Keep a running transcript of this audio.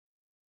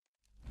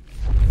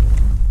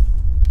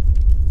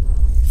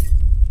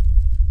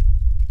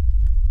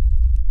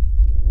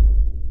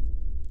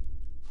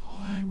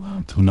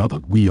So now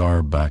that we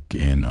are back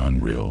in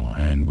Unreal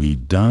and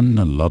we've done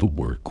a lot of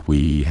work,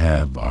 we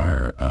have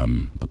our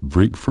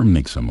rig from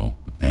Mixamo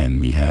and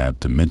we have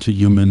the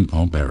Metahuman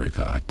of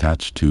Erika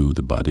attached to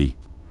the body.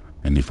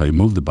 And if I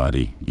move the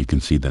body, you can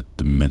see that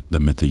the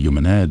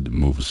Metahuman head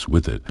moves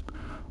with it.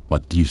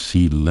 What you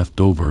see left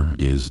over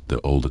is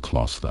the older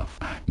cloth stuff.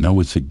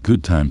 Now it's a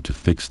good time to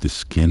fix the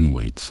skin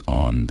weights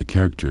on the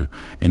character,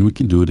 and we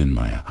can do it in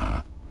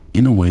Maya.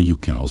 In a way, you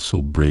can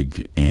also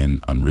brig in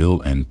Unreal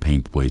and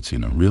paint weights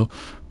in Unreal,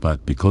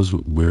 but because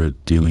we're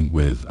dealing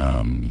with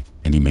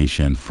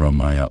animation from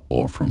Maya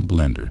or from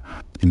Blender,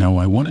 now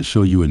I want to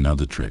show you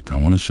another trick. I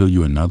want to show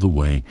you another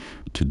way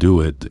to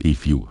do it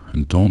if you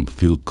don't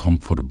feel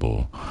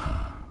comfortable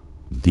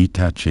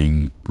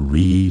detaching,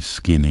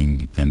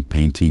 re-skinning, and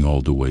painting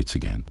all the weights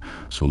again.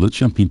 So let's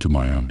jump into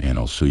Maya, and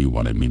I'll show you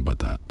what I mean by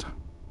that.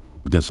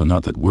 Okay, so now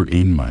that we're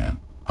in Maya,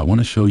 I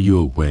want to show you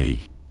a way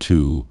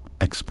to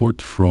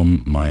export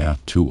from Maya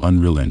to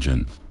Unreal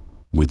Engine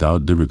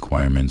without the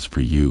requirements for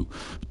you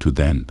to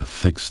then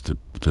fix the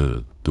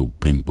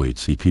paint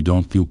weights. If you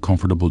don't feel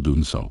comfortable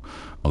doing so,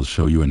 I'll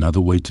show you another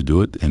way to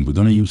do it, and we're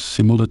going to use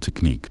similar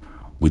technique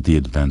with the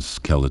advanced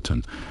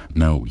skeleton.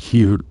 Now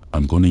here,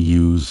 I'm going to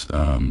use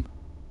a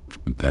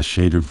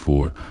shader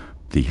for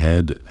the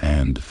head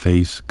and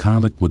face, kind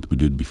of like what we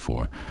did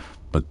before.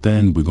 But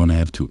then we're going to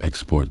have to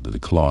export the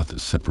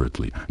cloth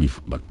separately.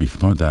 But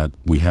before that,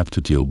 we have to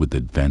deal with the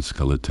advanced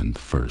skeleton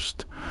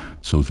first.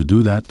 So to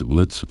do that,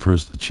 let's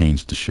first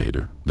change the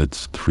shader.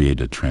 Let's create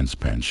a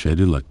transparent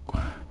shader, like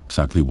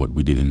exactly what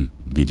we did in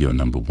video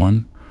number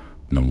 1.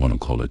 And I want to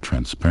call it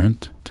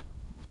transparent.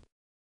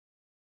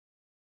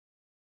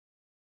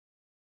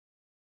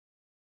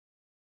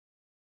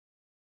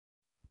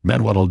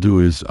 Then what I'll do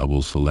is I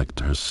will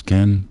select her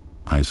skin,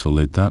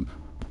 isolate that,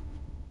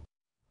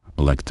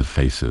 select the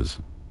faces.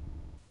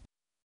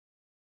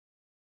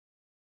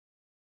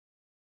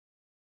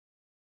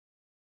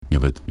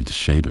 Give it the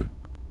shader.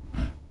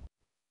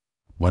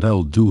 What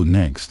I'll do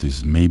next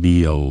is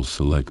maybe I'll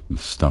select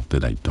stuff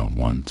that I don't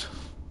want.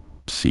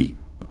 See,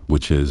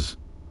 which is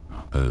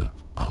a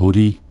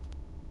hoodie,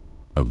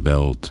 a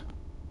belt,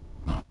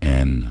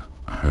 and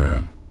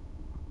her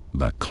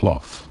that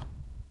cloth.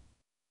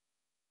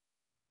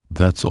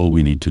 That's all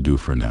we need to do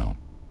for now.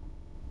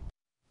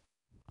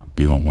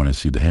 We don't want to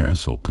see the hair,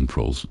 so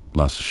Controls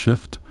plus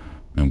Shift.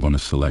 I'm going to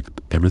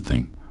select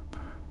everything,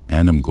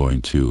 and I'm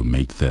going to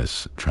make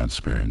this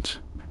transparent.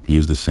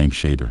 Use the same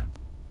shader.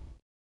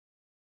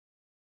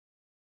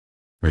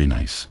 Very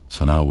nice.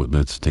 So now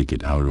let's take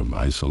it out of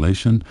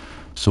isolation.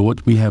 So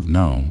what we have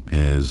now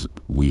is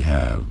we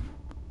have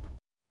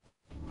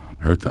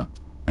Erika,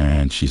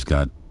 and she's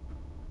got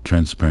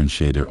transparent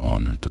shader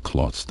on the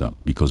cloth stuff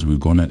because we're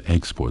going to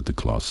export the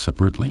cloth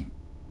separately.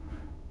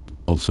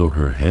 Also,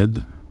 her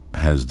head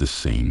has the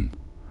same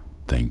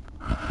thing.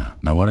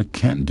 Now what I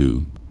can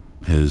do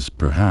is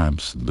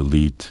perhaps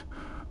delete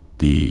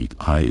the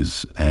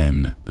eyes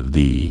and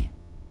the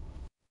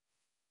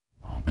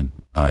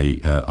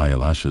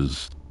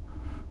eyelashes.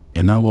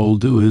 And now what I'll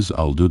do is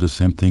I'll do the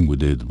same thing we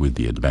did with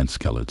the advanced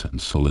skeleton.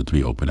 So let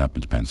me open up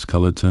advanced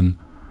skeleton.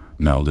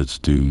 Now let's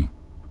do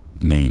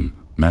name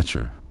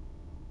matcher,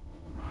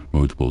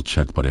 which will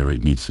check whatever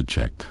it needs to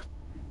check.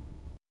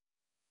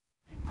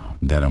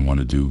 Then I want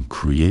to do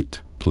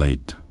create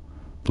plate,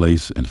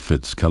 place and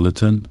fit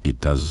skeleton. It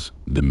does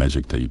the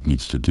magic that it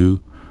needs to do.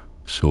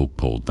 So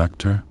pull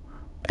vector,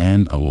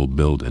 and I will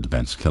build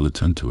advanced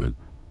skeleton to it.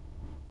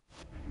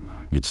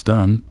 It's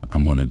done.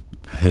 I'm going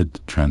to hit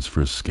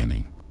transfer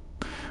skinning.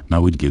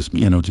 Now it gives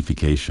me a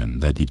notification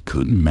that it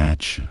could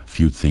match a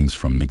few things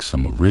from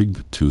Mixamo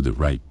rig to the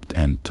right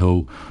hand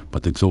toe,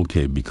 but it's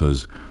okay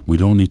because we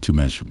don't need to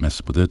mess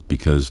with it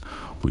because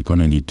we're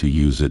going to need to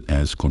use it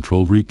as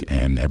control rig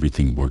and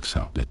everything works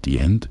out at the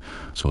end.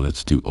 So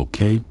let's do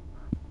OK.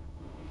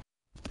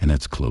 And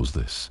let's close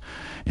this.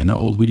 And now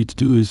all we need to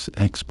do is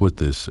export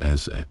this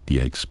as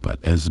FBX, but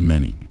as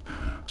many.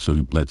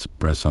 So let's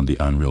press on the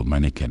Unreal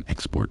Mannequin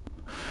export.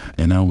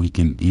 And now we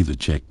can either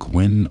check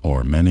Quinn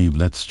or many.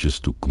 Let's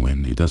just do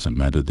Quinn. It doesn't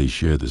matter. They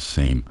share the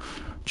same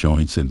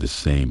joints and the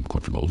same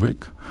control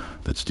rig.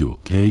 Let's do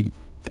OK.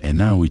 And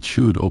now it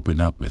should open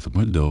up with a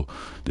window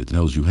that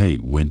tells you, hey,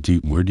 where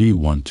do you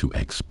want to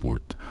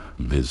export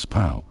this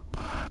file?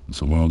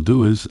 So what I'll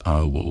do is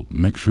I will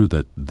make sure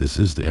that this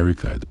is the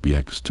Erika, the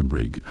FBX to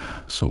brig.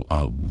 So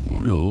I'll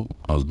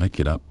make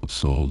it up.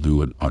 So I'll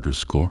do an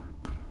underscore.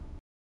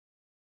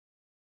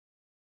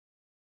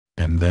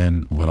 And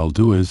then what I'll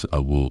do is I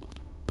will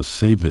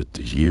save it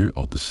here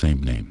of the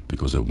same name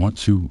because I want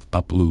to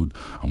upload,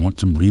 I want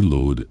to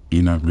reload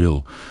in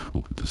Unreal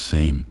with the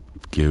same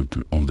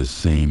character on the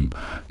same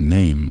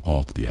name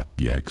of the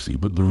FBX.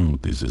 Even though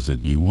this is a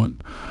new one,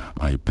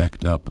 I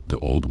backed up the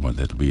old one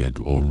that we had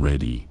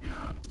already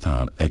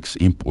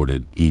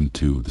imported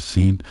into the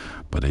scene,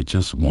 but I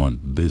just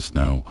want this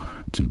now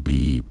to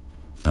be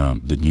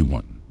the new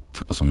one.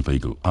 So if I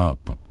go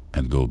up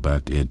and go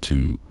back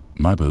into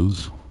my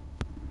pose,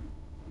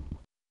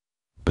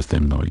 the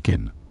same now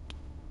again.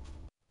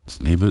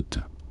 Save it,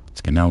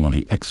 And now when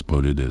I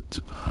exported it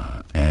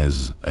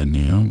as a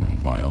new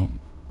file,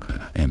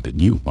 and the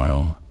new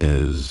file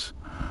is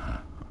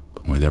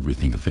with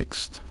everything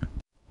fixed.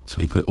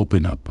 So if I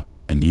open up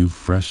a new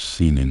fresh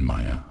scene in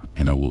Maya,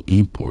 and I will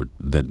import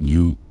that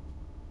new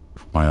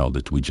file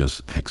that we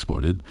just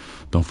exported,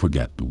 don't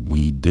forget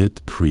we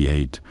did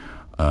create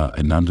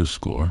an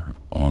underscore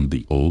on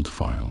the old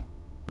file,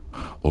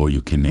 or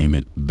you can name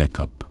it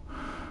backup.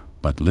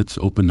 But let's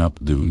open up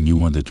the new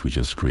one that we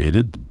just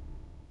created,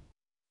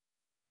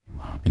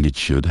 and it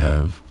should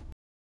have,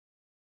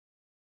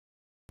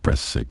 press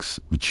 6,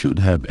 it should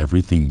have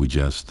everything we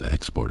just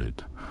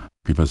exported.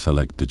 If I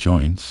select the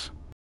joints,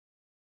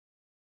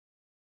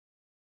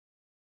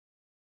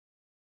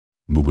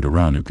 move it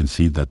around, you can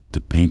see that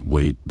the paint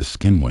weight, the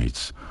skin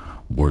weights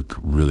work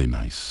really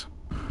nice.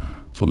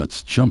 So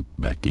let's jump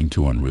back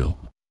into Unreal.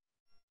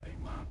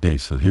 Okay,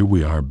 so here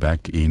we are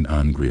back in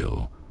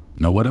Unreal.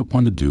 Now what I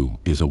want to do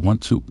is I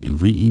want to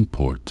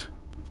re-import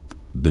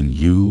the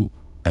new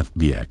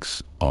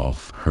FBX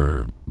of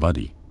her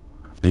body.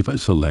 If I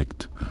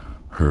select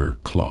her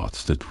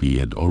cloths that we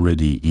had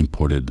already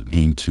imported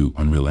into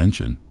Unreal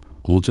Engine,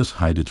 we'll just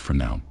hide it for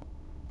now.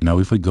 Now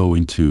if I go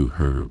into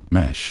her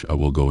mesh, I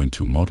will go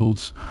into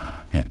models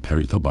and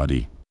Perito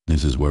body.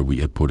 This is where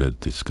we imported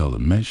the skull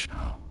and mesh.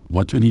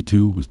 What you need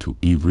to do is to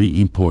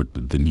re-import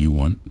the new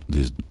one.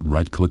 Just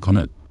right click on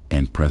it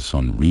and press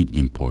on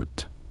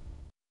re-import.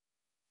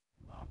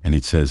 And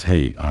it says,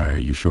 hey, are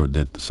you sure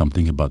that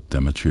something about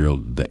the material,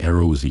 the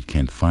arrows it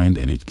can't find,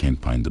 and it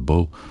can't find the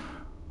bow?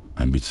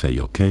 And we say,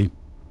 okay,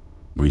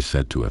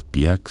 reset to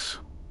FBX.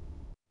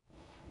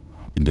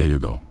 And there you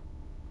go.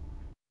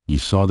 You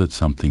saw that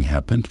something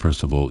happened.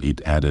 First of all,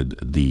 it added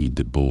the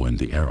bow and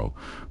the arrow.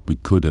 We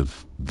could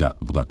have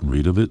got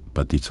rid of it,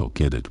 but it's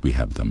okay that we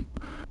have them.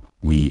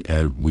 We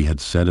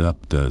had set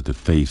up the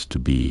face to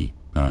be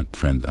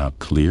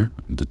clear,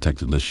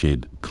 detected the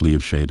shade, clear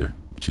shader,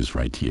 which is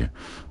right here.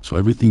 So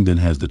everything that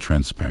has the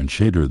transparent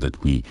shader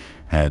that we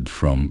had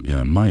from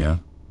Maya,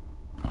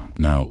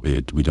 now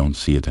we don't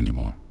see it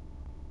anymore.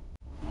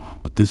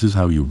 But this is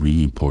how you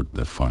re-import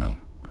the file.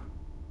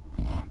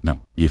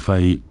 Now, if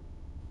I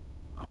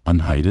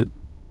unhide it,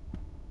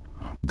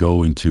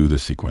 go into the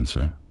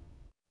sequencer,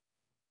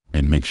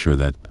 and make sure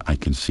that I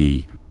can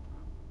see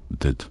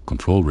that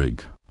control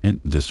rig. And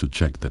just to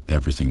check that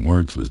everything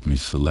works, let me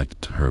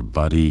select her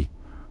body,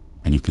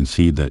 and you can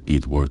see that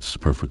it works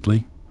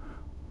perfectly.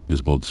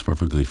 This bolt's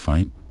perfectly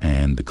fine,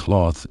 and the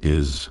cloth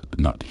is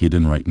not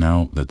hidden right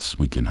now.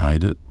 We can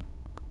hide it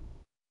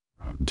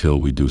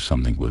until we do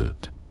something with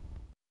it.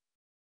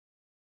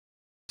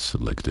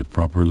 Select it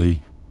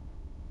properly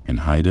and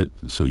hide it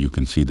so you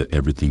can see that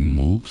everything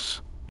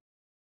moves.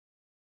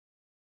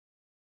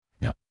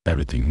 Yeah,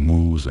 everything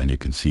moves, and you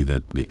can see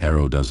that the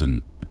arrow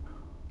doesn't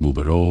move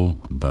at all,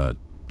 but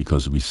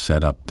because we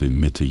set up the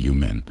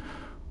Metahuman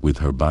with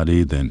her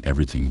body, then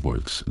everything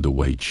works the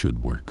way it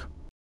should work.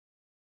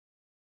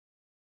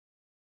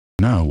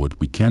 Now what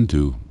we can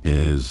do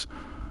is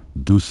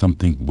do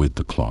something with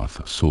the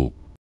cloth. So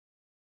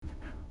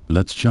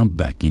let's jump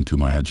back into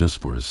Maya just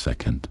for a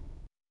second.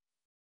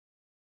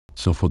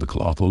 So for the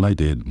cloth, all I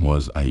did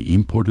was I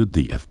imported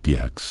the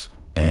FBX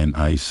and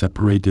I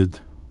separated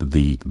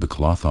the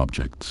cloth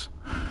objects,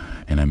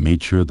 and I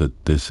made sure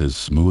that this is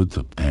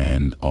smooth,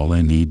 and all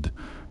I need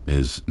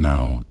is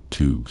now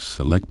to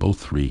select both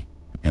three,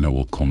 and I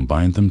will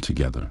combine them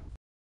together.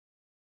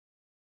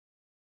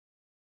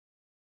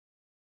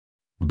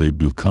 They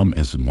will come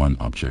as one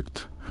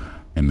object,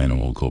 and then I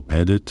will go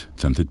edit,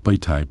 template by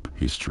type,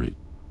 history.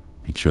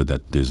 Make sure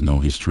that there's no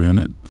history on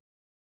it.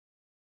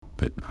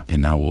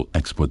 And now we'll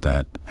export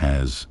that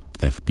as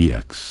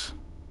FBX.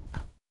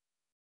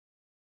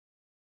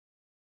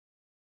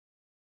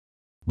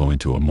 Go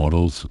into our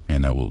models,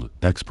 and I will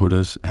export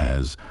us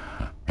as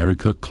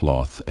Erika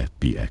cloth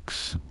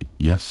FBX.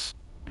 Yes.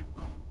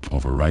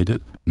 Overwrite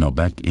it. Now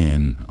back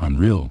in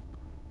Unreal,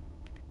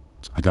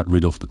 I got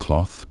rid of the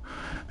cloth,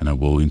 and I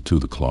will into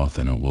the cloth,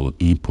 and I will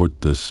import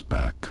this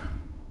back.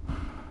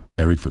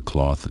 Erika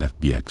cloth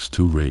FBX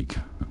to rig.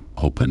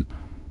 Open.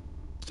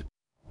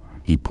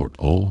 Import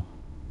all.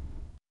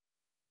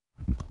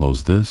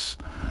 Close this,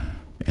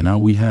 and now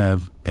we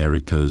have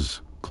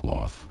Erika's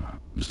cloth.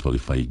 So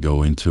if I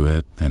go into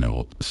it and I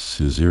will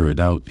scissor it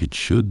out, it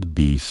should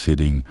be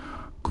sitting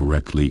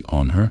correctly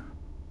on her.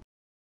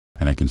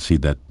 And I can see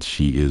that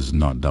she is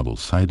not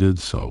double-sided,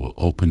 so I will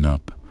open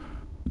up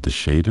the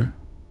shader.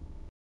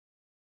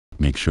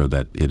 Make sure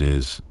that it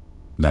is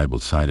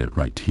double-sided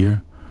right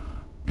here.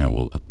 And I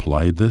will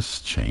apply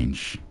this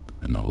change,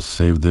 and I will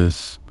save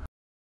this.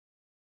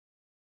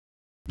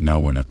 Now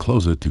when I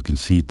close it, you can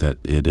see that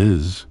it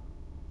is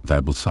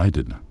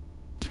double-sided.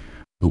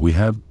 But we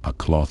have a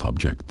cloth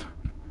object.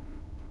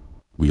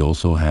 We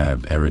also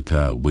have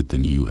Erika with the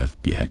new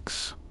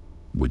FBX,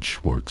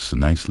 which works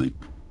nicely.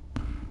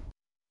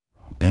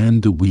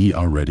 And we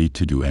are ready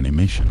to do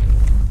animation.